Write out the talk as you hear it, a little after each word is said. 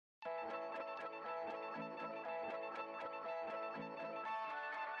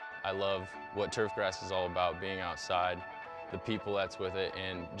I love what turf grass is all about, being outside, the people that's with it,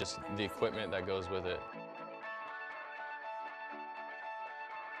 and just the equipment that goes with it.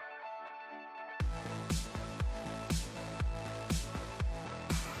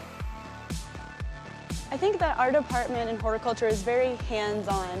 I think that our department in horticulture is very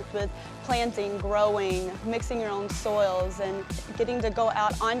hands-on with planting, growing, mixing your own soils, and getting to go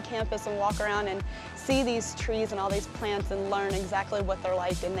out on campus and walk around and see these trees and all these plants and learn exactly what they're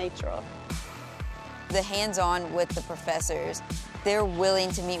like in nature. The hands-on with the professors, they're willing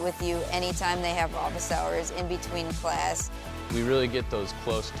to meet with you anytime they have office hours in between class. We really get those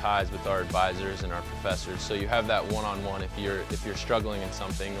close ties with our advisors and our professors, so you have that one-on-one if you're struggling in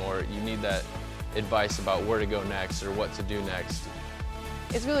something or you need that advice about where to go next or what to do next.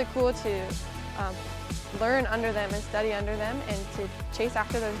 It's really cool to learn under them and study under them and to chase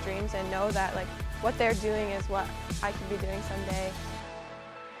after those dreams and know that what they're doing is what I could be doing someday.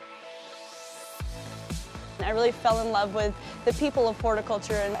 I really fell in love with the people of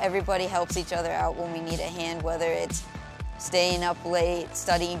horticulture. And everybody helps each other out when we need a hand, whether it's staying up late,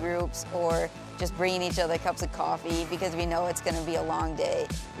 study groups, or just bringing each other cups of coffee because we know it's going to be a long day.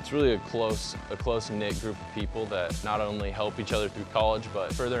 It's really a close-knit group of people that not only help each other through college,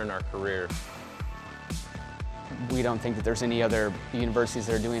 but further in our career. We don't think that there's any other universities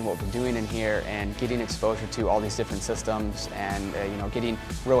that are doing what we're doing in here, and getting exposure to all these different systems and getting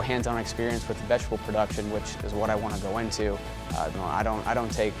real hands-on experience with vegetable production, which is what I want to go into. I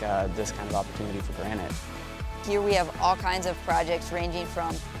don't take this kind of opportunity for granted. Here we have all kinds of projects ranging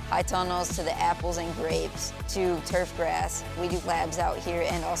from high tunnels to the apples and grapes to turf grass. We do labs out here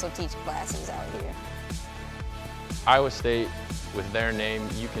and also teach classes out here. Iowa State, with their name,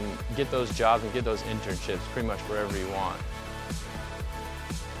 you can get those jobs and get those internships pretty much wherever you want.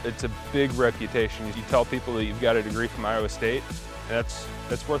 It's a big reputation. You tell people that you've got a degree from Iowa State, and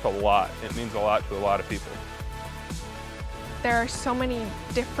that's worth a lot. It means a lot to a lot of people. There are so many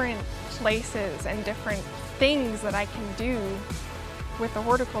different places and different things that I can do with a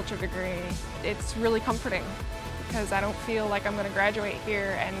horticulture degree. It's really comforting because I don't feel like I'm going to graduate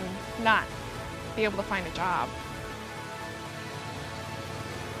here and not be able to find a job.